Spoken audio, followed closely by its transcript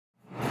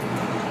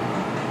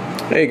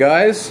Hey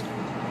guys,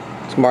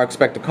 it's Mark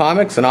Spector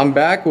Comics, and I'm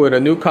back with a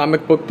new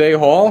comic book day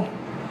haul.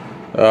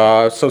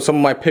 So some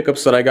of my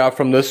pickups that I got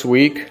from this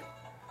week,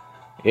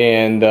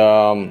 and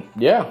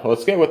yeah,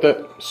 let's get with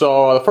it.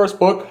 So the first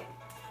book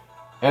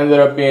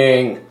ended up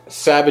being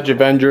Savage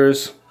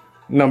Avengers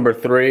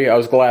 #3. I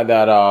was glad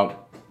that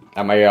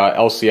at my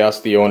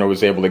LCS the owner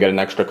was able to get an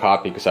extra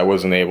copy because I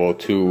wasn't able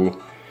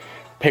to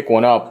pick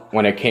one up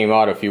when it came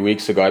out a few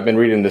weeks ago. I've been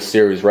reading this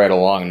series right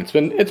along,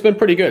 and it's been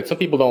pretty good. Some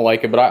people don't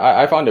like it, but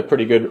I found it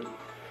pretty good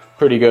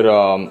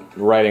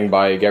writing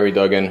by Gary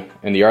Duggan,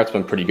 and the art's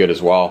been pretty good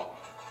as well.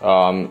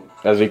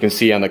 As you can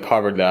see on the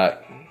cover,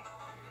 that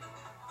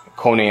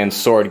Conan's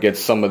sword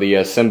gets some of the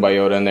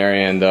symbiote in there,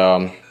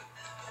 and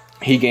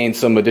he gains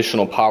some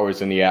additional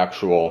powers in the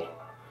actual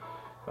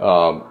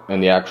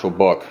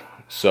book.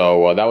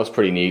 So that was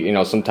pretty neat. You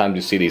know, sometimes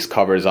you see these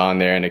covers on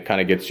there, and it kind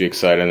of gets you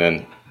excited, and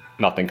then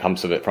nothing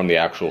comes of it from the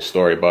actual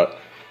story. But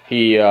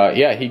he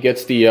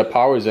gets the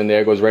powers in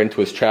there, goes right into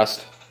his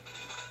chest,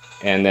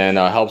 and then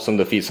helps him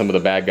defeat some of the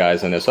bad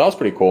guys in there. So that was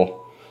pretty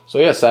cool. So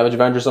yeah, Savage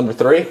Avengers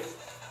 #3.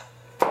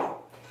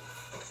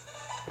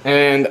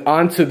 And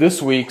on to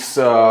this week's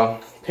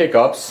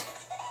pickups.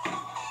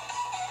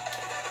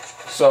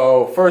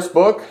 So first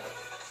book,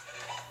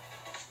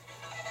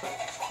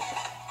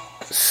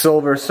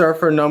 Silver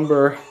Surfer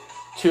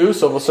 #2,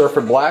 Silver Surfer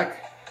Black,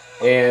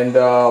 and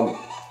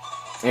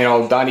you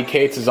know, Donny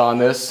Cates is on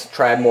this,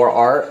 trad more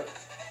art,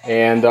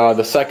 and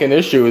the second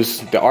issue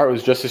the art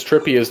was just as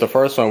trippy as the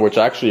first one, which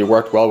actually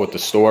worked well with the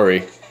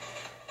story.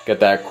 Get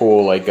that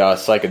cool like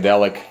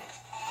psychedelic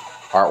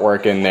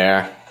artwork in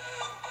there,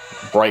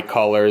 bright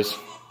colors,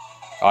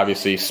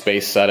 obviously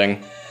space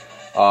setting,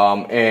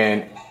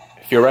 and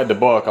if you read the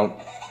book, I'm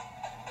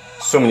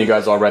assuming you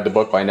guys all read the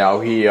book by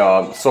now,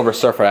 Silver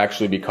Surfer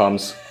actually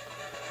becomes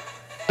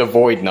the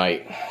Void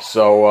Knight.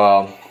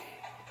 So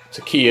it's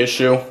a key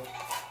issue.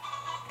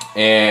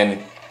 And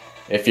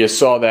if you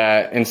saw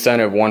that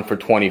incentive 1 for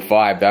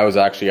 $25, that was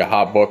actually a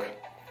hot book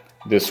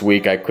this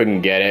week. I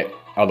couldn't get it,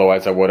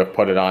 otherwise I would have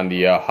put it on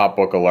the hot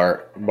book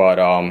alert. But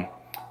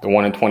the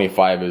 1 in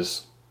 25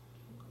 is,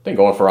 I think,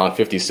 going for around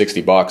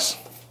 50-60 bucks.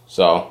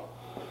 So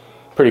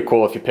pretty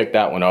cool if you pick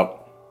that one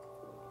up.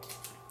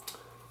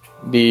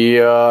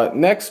 The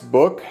next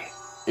book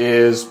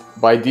is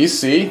by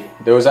DC.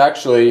 There was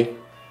actually,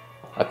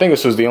 I think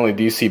this was the only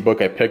DC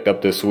book I picked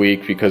up this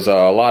week, because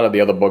a lot of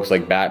the other books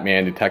like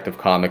Batman, Detective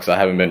Comics, I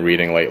haven't been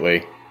reading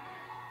lately.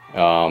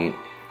 But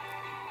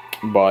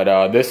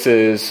this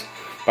is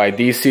by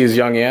DC's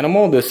Young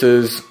Animal. This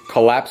is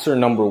Collapser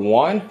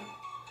 #1.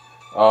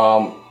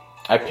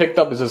 I picked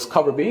up, is this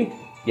cover B?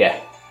 Yeah,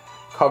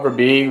 cover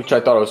B, which I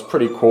thought was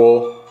pretty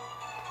cool.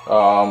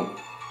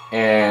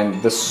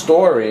 And the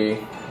story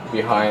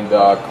behind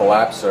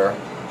Collapser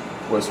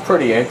was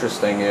pretty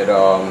interesting. It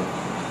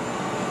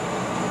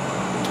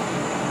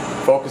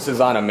focuses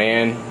on a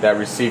man that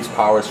receives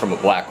powers from a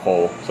black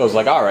hole. So I was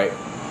like, alright,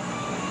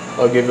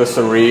 I'll give this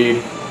a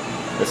read.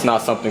 It's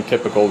not something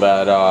typical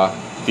that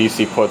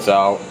DC puts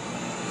out,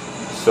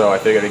 so I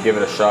figured I'd give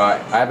it a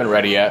shot. I haven't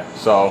read it yet,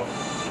 so,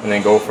 and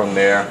then go from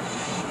there.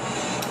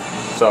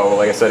 So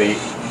like I said, he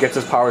gets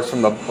his powers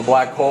from a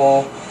black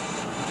hole,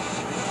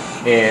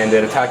 and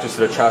it attaches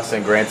to the chest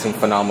and grants him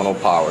phenomenal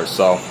powers.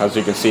 So as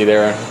you can see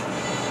there,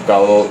 got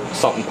a little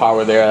something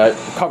power there.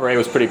 Cover A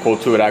was pretty cool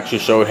too. It actually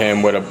showed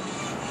him with a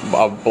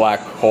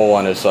black hole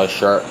on his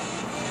shirt,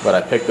 but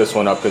I picked this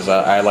one up because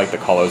I like the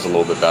colors a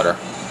little bit better.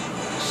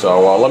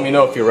 So let me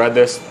know if you read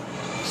this,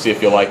 see if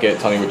you like it,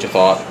 tell me what you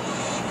thought.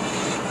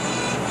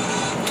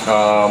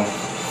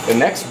 The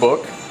next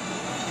book,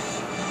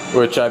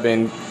 which I've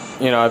been,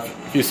 you know, if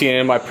you've seen it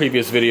in my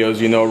previous videos,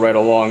 you know right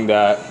along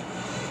that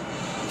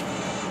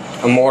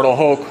Immortal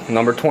Hulk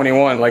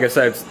 #21. Like I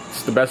said,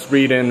 it's the best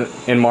read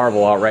in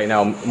Marvel out right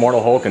now,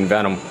 Immortal Hulk and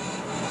Venom.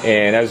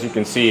 And as you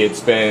can see,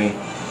 it's been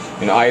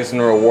an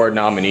Eisner Award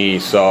nominee,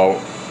 so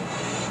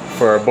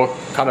for a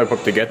comic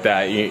book to get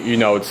that, you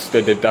know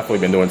they've definitely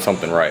been doing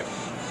something right,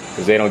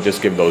 because they don't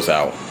just give those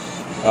out.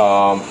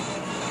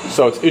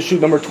 So it's issue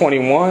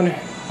 #21.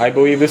 I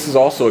believe this is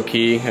also a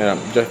key, and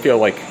I feel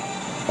like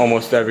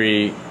almost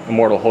every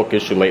Immortal Hulk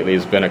issue lately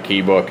has been a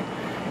key book.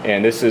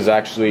 And this is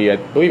actually, I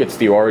believe it's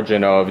the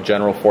origin of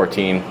General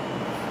 14.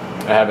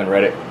 I haven't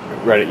read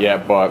it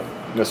yet, but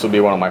this will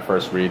be one of my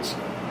first reads.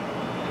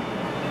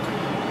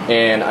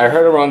 And I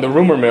heard around the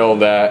rumor mill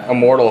that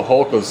Immortal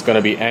Hulk was going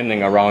to be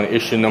ending around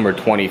issue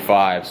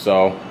 #25.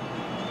 So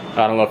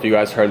I don't know if you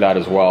guys heard that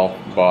as well,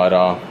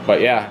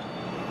 but yeah,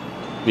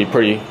 it'd be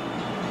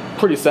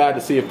pretty sad to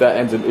see if that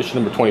ends in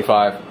issue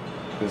 #25.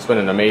 It's been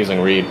an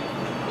amazing read.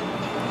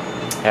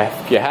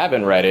 If you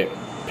haven't read it,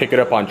 pick it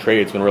up on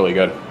trade. It's been really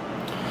good.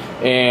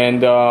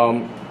 And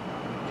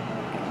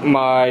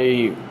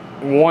my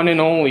one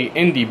and only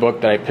indie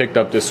book that I picked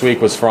up this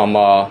week was from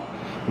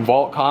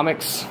Vault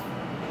Comics,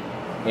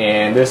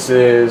 and this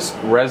is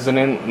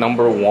Resident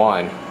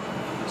 #1.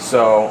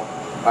 So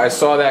I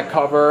saw that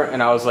cover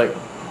and I was like,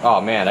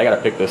 oh man, I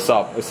gotta pick this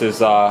up. This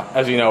is,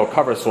 as you know, a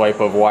cover swipe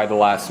of Y the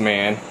Last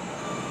Man,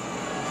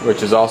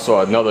 which is also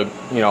another,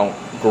 you know,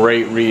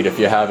 great read if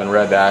you haven't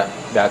read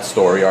that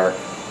story arc.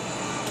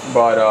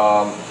 But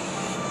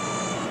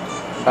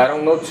I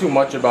don't know too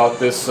much about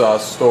this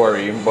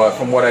story, but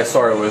from what I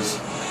saw, it was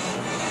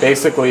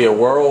basically a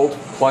world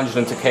plunged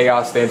into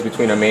chaos stands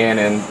between a man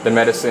and the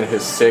medicine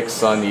his sick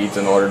son needs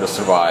in order to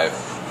survive.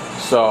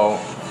 So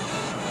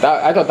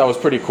I thought that was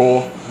pretty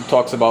cool. He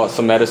talks about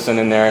some medicine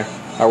in there.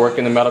 I work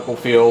in the medical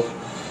field,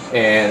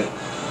 and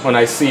when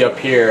I see up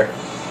here,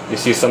 you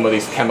see some of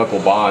these chemical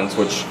bonds,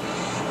 which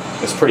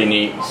is pretty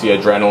neat. You see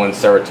adrenaline,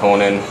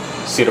 serotonin,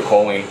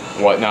 acetylcholine,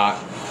 whatnot.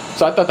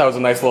 So I thought that was a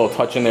nice little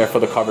touch in there for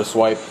the cover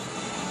swipe.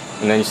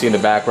 And then you see in the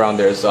background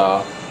there's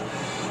a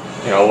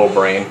little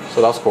brain.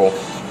 So that's cool.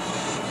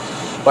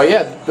 But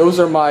yeah, those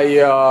are my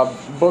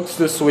books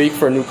this week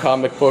for New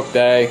Comic Book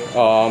Day.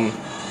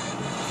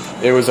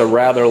 It was a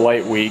rather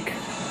light week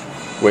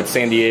with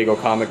San Diego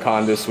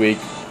Comic-Con this week.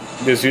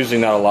 There's usually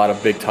not a lot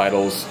of big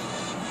titles,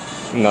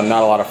 not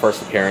a lot of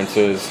first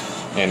appearances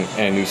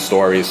and new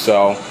stories.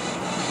 So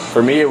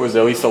for me, it was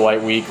at least a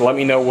light week. Let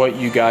me know what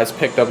you guys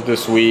picked up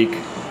this week.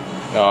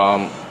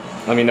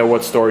 Let me know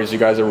what stories you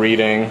guys are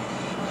reading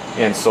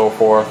and so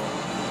forth.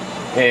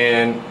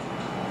 And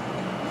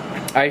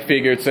I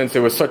figured since it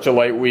was such a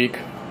light week,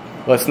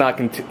 let's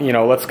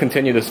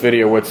continue this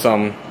video with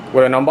an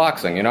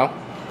unboxing,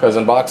 because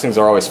unboxings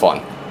are always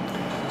fun.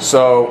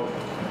 So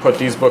put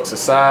these books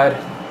aside.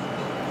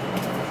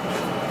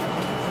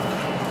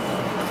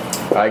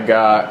 I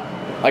got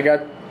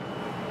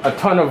a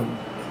ton of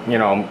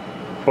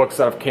books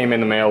that have came in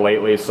the mail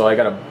lately, so I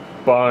got a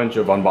bunch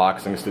of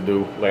unboxings to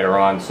do later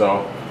on.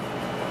 So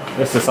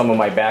this is some of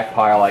my back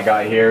pile I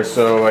got here.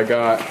 So I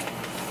got a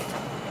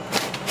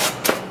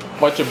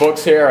bunch of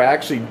books here. I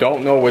actually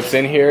don't know what's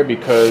in here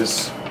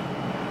because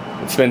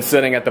it's been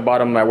sitting at the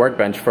bottom of my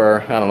workbench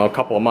for, I don't know, a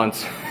couple of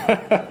months.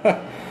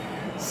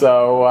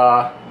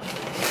 So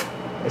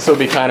this will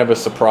be kind of a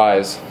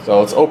surprise. So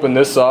let's open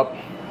this up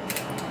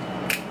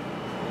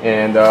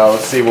and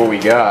let's see what we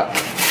got.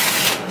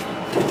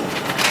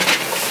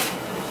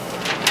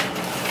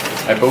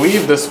 I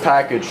believe this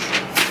package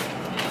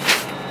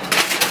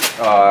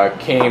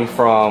came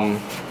from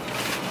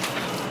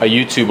a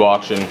YouTube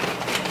auction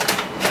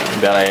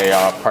that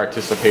I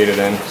participated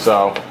in.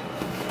 So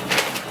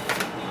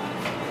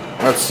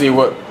let's see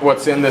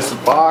what's in this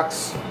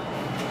box.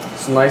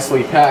 It's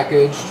nicely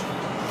packaged.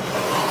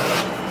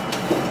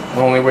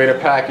 The only way to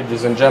package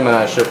is in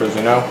Gemini shippers,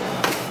 So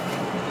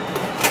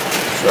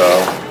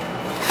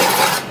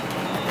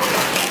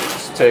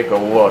let's take a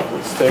look.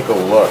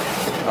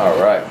 All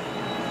right.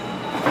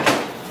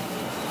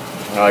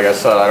 Like I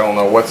said, I don't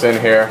know what's in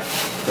here.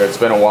 It's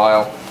been a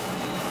while.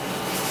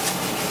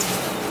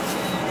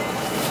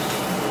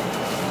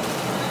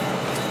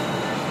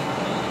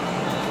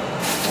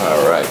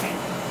 Alright.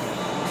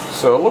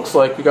 So it looks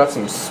like we got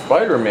some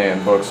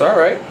Spider-Man books.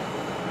 Alright.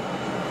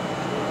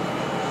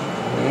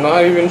 I'm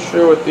not even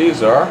sure what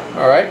these are.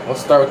 Alright,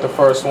 let's start with the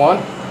first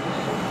one.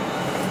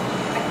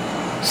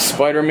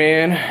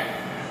 Spider-Man.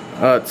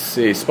 Let's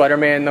see.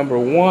 Spider-Man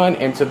 #1,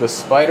 Into the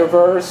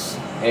Spider-Verse.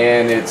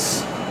 And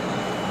it's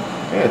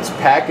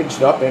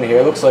packaged up in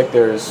here. Looks like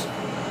there's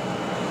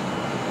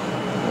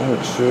 1,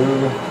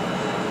 2,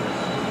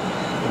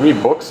 3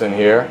 books in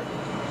here.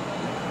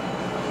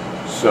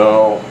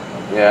 So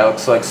yeah, it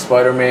looks like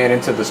Spider-Man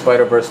Into the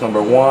Spider-Verse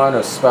 #1,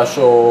 a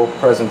special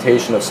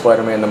presentation of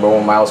Spider-Man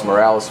 #1, Miles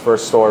Morales'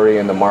 first story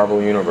in the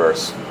Marvel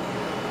Universe.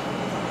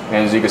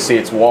 And as you can see,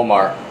 it's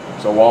Walmart.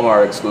 So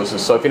Walmart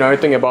exclusives. So if you know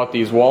anything about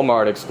these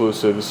Walmart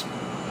exclusives,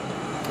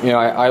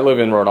 I live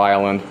in Rhode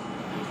Island,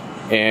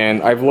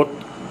 and I've looked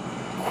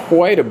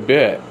quite a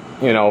bit,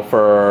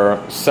 for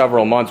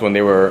several months when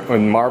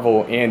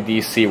Marvel and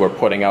DC were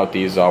putting out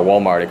these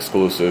Walmart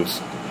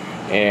exclusives.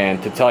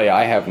 And to tell you,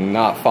 I have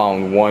not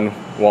found one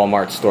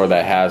Walmart store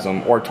that has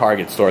them, or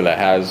Target store that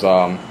has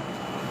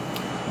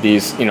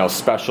these,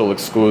 special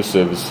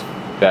exclusives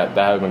that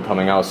have been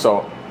coming out.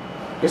 So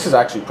this is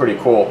actually pretty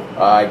cool.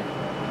 I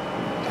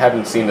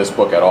haven't seen this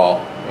book at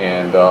all,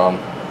 and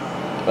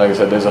like I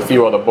said, there's a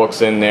few other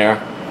books in there,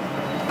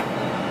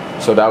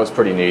 so that was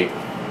pretty neat.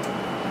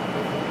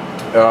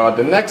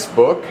 The next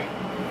book,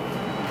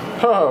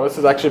 this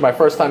is actually my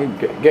first time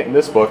getting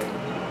this book.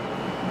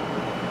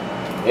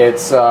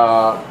 It's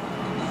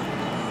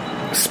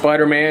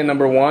Spider-Man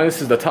 #1.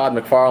 This is the Todd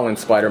McFarlane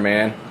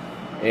Spider-Man,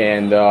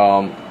 and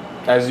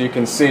as you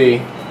can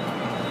see,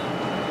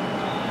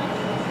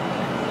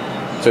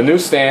 it's a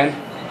newsstand.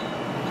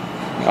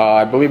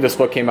 I believe this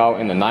book came out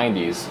in the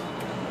 90s.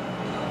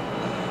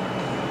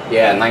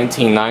 Yeah,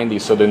 1990.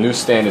 So the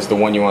newsstand is the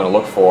one you want to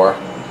look for.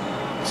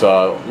 It's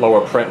a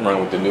lower print run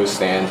with the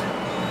newsstand,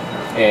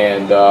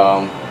 and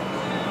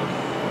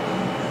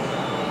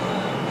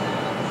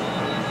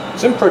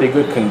it's in pretty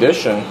good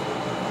condition.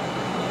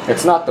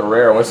 It's not the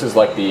rare. This is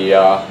like the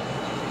I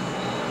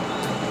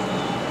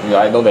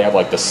know they have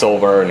like the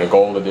silver and the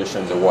gold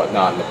editions and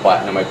whatnot, and the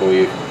platinum, I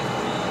believe.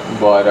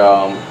 But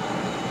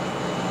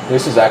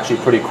this is actually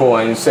pretty cool,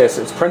 and it says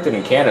it's printed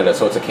in Canada,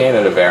 so it's a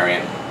Canada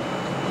variant.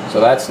 So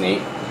that's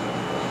neat,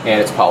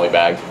 and it's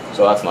polybagged,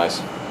 so that's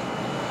nice.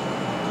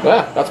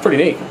 Yeah, that's pretty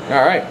neat.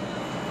 All right.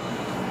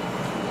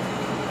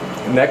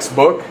 Next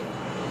book.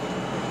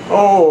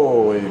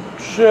 Holy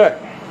shit.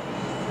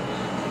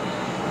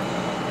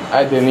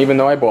 I didn't even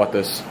know I bought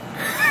this.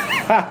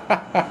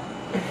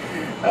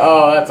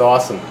 Oh, that's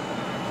awesome.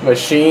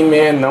 Machine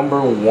Man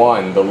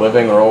 #1, The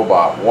Living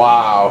Robot.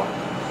 Wow.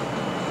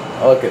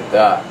 Look at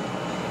that.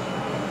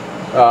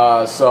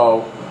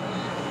 So,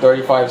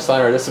 35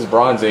 center. This is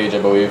Bronze Age,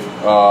 I believe.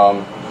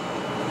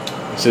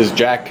 This is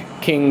Jack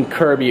King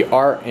Kirby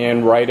art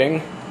and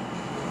writing.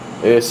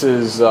 This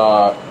is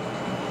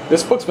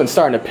this book's been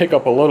starting to pick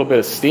up a little bit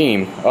of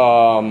steam.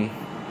 I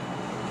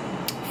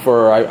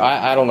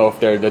don't know if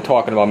they're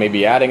talking about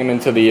maybe adding him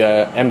into the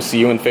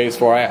MCU in Phase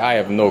 4. I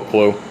have no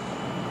clue,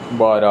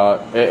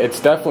 but it's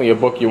definitely a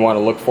book you want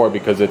to look for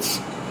because it's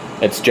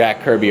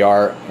Jack Kirby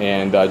art,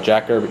 and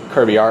Jack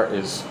Kirby art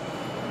is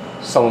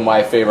some of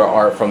my favorite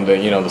art from the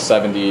the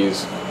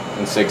 70s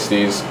and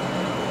 60s,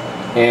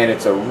 and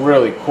it's a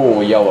really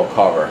cool yellow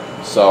cover.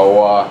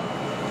 So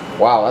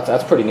wow,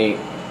 that's pretty neat.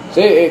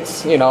 So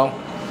it's you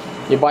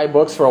buy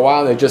books for a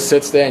while and it just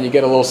sits there and you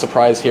get a little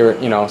surprise here,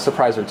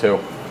 surprise or two.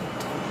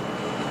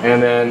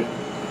 And then,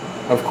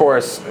 of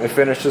course, it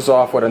finishes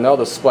off with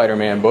another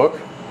Spider-Man book.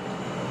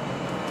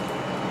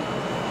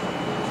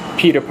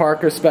 Peter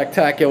Parker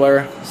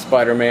Spectacular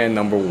Spider-Man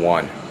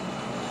 #1.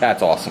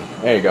 That's awesome.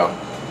 There you go.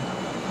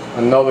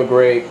 Another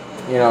great,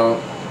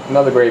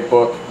 another great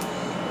book.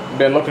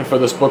 Been looking for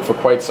this book for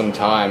quite some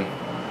time,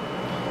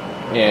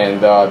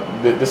 and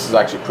this is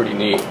actually pretty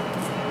neat.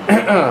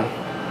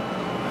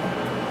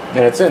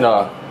 And it's in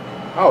a,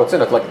 it's in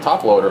like a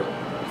top loader.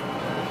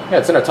 Yeah,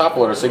 it's in a top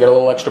loader, so you get a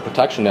little extra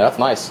protection there. That's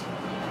nice.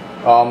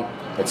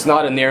 It's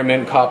not a near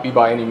mint copy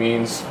by any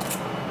means.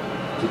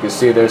 As you can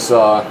see, there's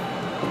a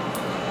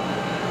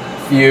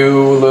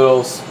few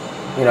little,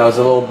 there's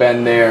a little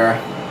bend there.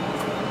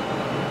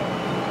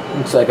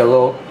 Looks like a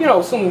little,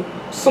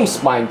 some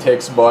spine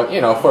ticks, but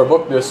for a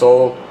book this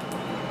old,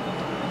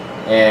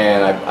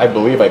 and I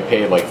believe I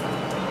paid like,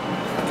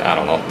 I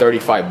don't know,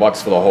 35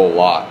 bucks for the whole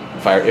lot,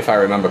 if I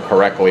remember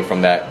correctly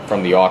from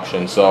the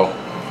auction. So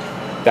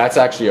that's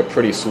actually a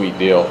pretty sweet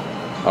deal,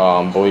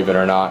 believe it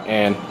or not.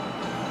 And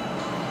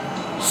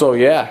so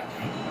yeah,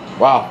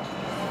 wow,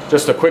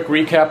 just a quick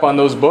recap on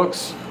those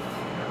books.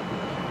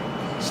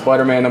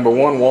 Spider-Man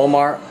 #1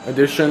 Walmart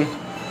edition,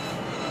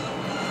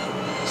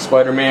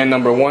 Spider-Man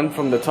 #1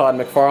 from the Todd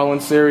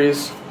McFarlane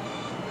series,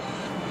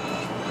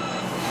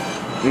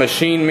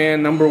 Machine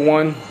Man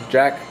 #1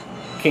 Jack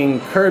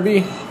King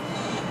Kirby,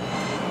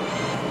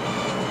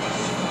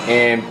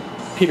 and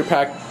Peter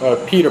Parker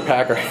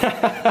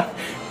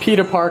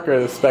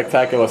the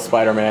Spectacular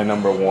Spider-Man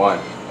 #1.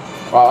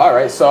 Wow,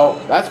 alright, so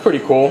that's pretty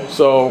cool.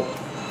 So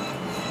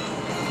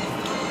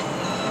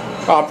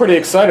I'm pretty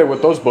excited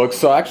with those books.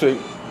 So actually,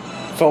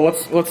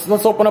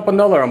 let's open up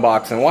another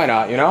unboxing. Why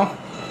not,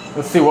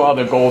 Let's see what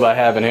other gold I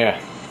have in here.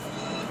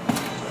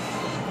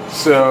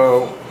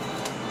 So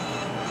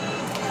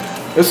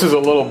this is a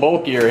little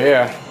bulkier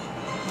here.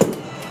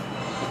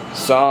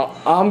 So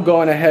I'm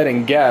going ahead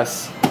and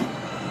guess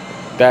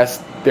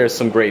there's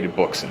some graded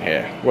books in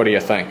here. What do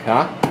you think,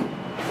 huh?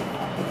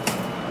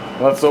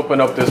 Let's open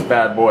up this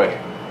bad boy.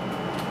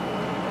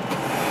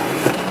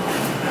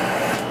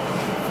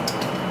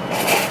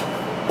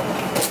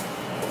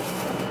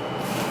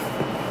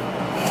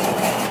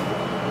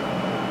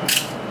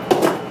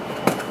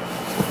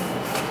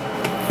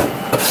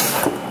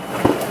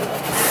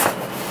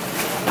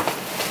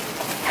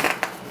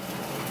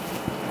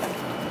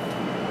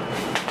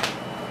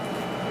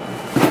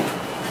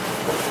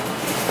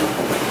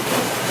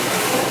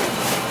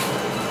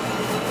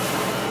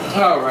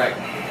 Alright,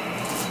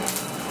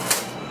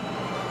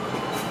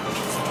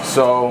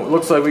 so it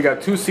looks like we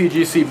got 2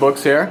 CGC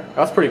books here.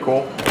 That's pretty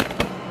cool.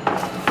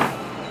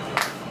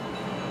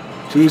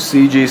 2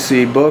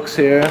 CGC books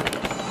here.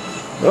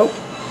 Oh,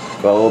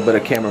 got a little bit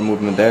of camera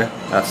movement there.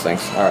 That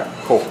stinks. Alright,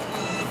 cool.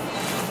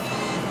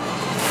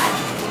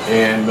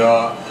 And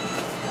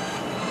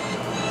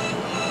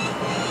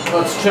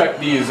let's check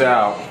these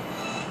out.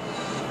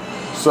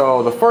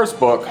 So the first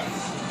book,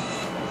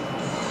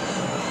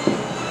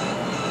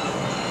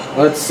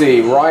 let's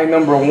see, Rye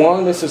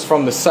 #1. This is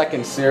from the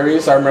second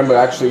series. I remember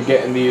actually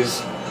getting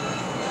these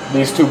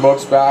 2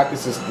 books back.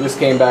 This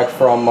came back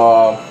from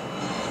I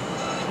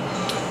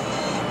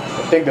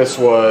think this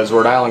was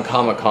Rhode Island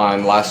Comic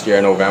Con last year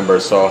in November.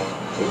 So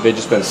they've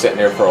just been sitting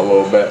there for a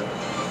little bit.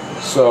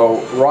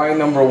 So Rye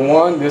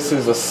 #1. This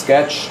is a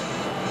sketch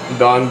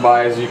done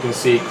by, as you can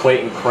see,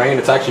 Clayton Crane.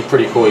 It's actually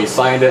pretty cool. He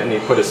signed it and he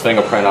put his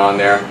fingerprint on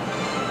there.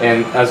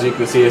 And as you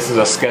can see, this is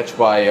a sketch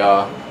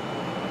by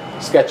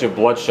sketch of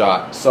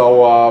Bloodshot.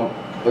 So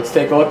let's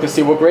take a look to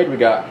see what grade we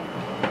got.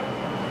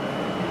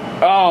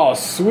 Oh,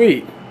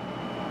 sweet.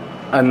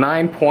 A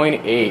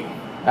 9.8.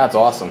 That's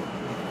awesome.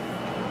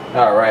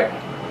 Alright.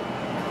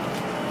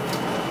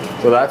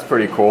 So that's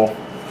pretty cool.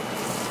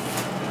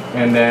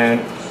 And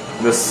then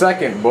the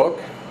second book.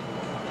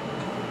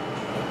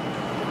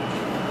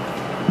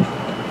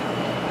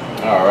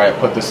 Alright,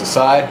 put this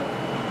aside.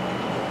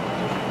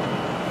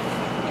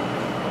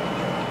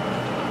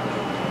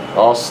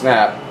 Oh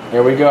snap,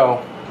 here we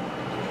go.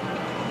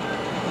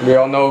 We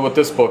all know what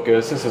this book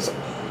is. This is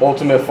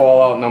Ultimate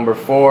Fallout number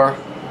 4.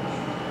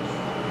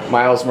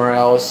 Miles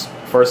Morales,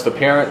 first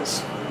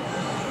appearance.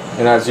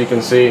 And as you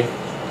can see,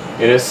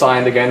 it is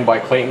signed again by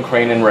Clayton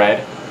Crane in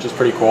red, which is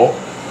pretty cool.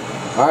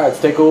 Alright,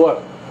 let's take a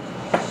look.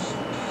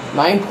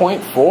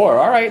 9.4,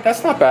 alright,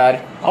 that's not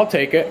bad. I'll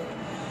take it.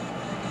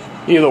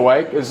 Either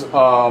way,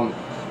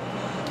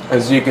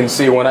 as you can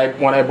see, when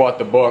I bought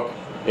the book,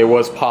 it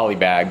was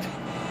polybagged.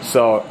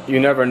 So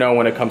you never know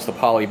when it comes to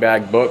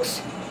polybagged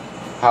books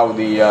how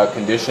the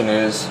condition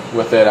is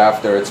with it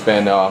after it's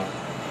been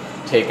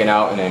taken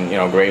out and then, you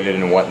know, graded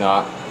and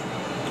whatnot.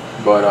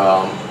 But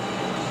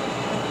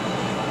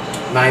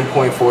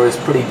 9.4 is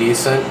pretty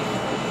decent.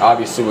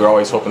 Obviously, we're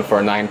always hoping for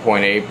a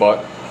 9.8,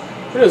 but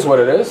it is what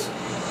it is.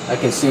 I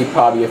can see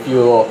probably a few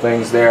little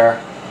things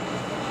there,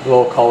 a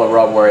little color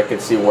rub where I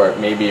could see where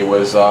maybe it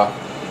was a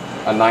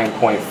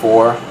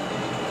 9.4.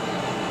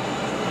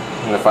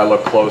 And if I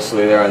look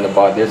closely there in the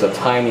butt, there's a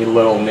tiny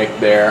little nick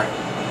there.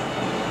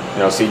 You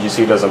know,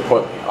 CGC doesn't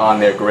put on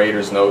their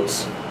grader's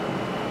notes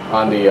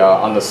on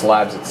the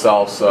slabs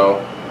itself,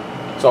 so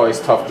it's always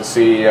tough to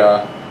see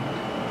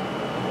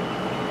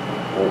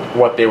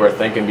what they were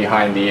thinking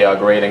behind the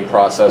grading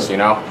process, you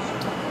know.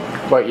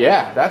 But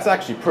yeah, that's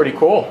actually pretty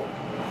cool.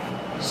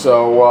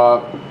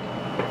 So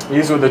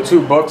these were the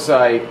 2 books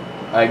I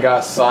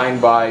got signed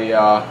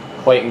by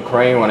Clayton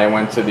Crane when I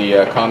went to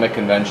the comic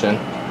convention,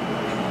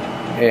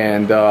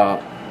 and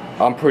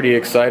I'm pretty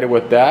excited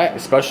with that,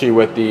 especially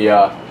with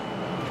the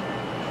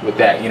with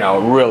that, you know,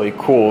 really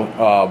cool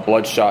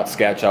Bloodshot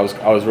sketch. I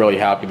was really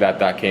happy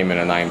that came in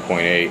a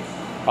 9.8.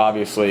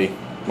 Obviously,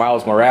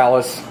 Miles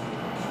Morales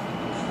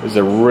is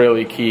a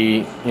really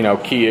key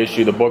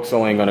issue. The book's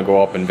only going to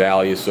go up in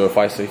value, so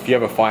if you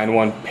ever find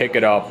one, pick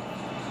it up.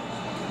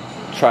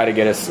 Try to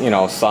get it, you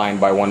know, signed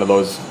by one of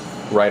those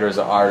writers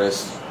or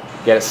artists.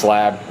 Get it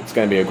slabbed. It's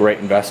going to be a great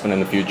investment in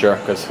the future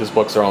because his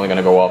books are only going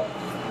to go up.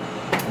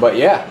 But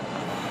yeah,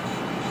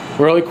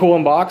 really cool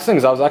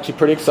unboxings. I was actually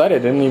pretty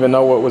excited. Didn't even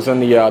know what was in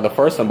the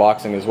first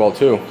unboxing as well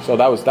too. So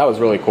that was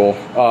really cool.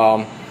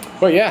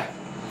 But yeah,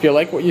 if you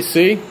like what you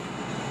see,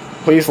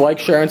 please like,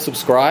 share, and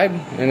subscribe.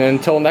 And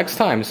until next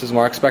time, this is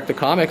Mark Spector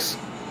Comics.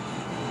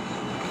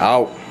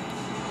 Out.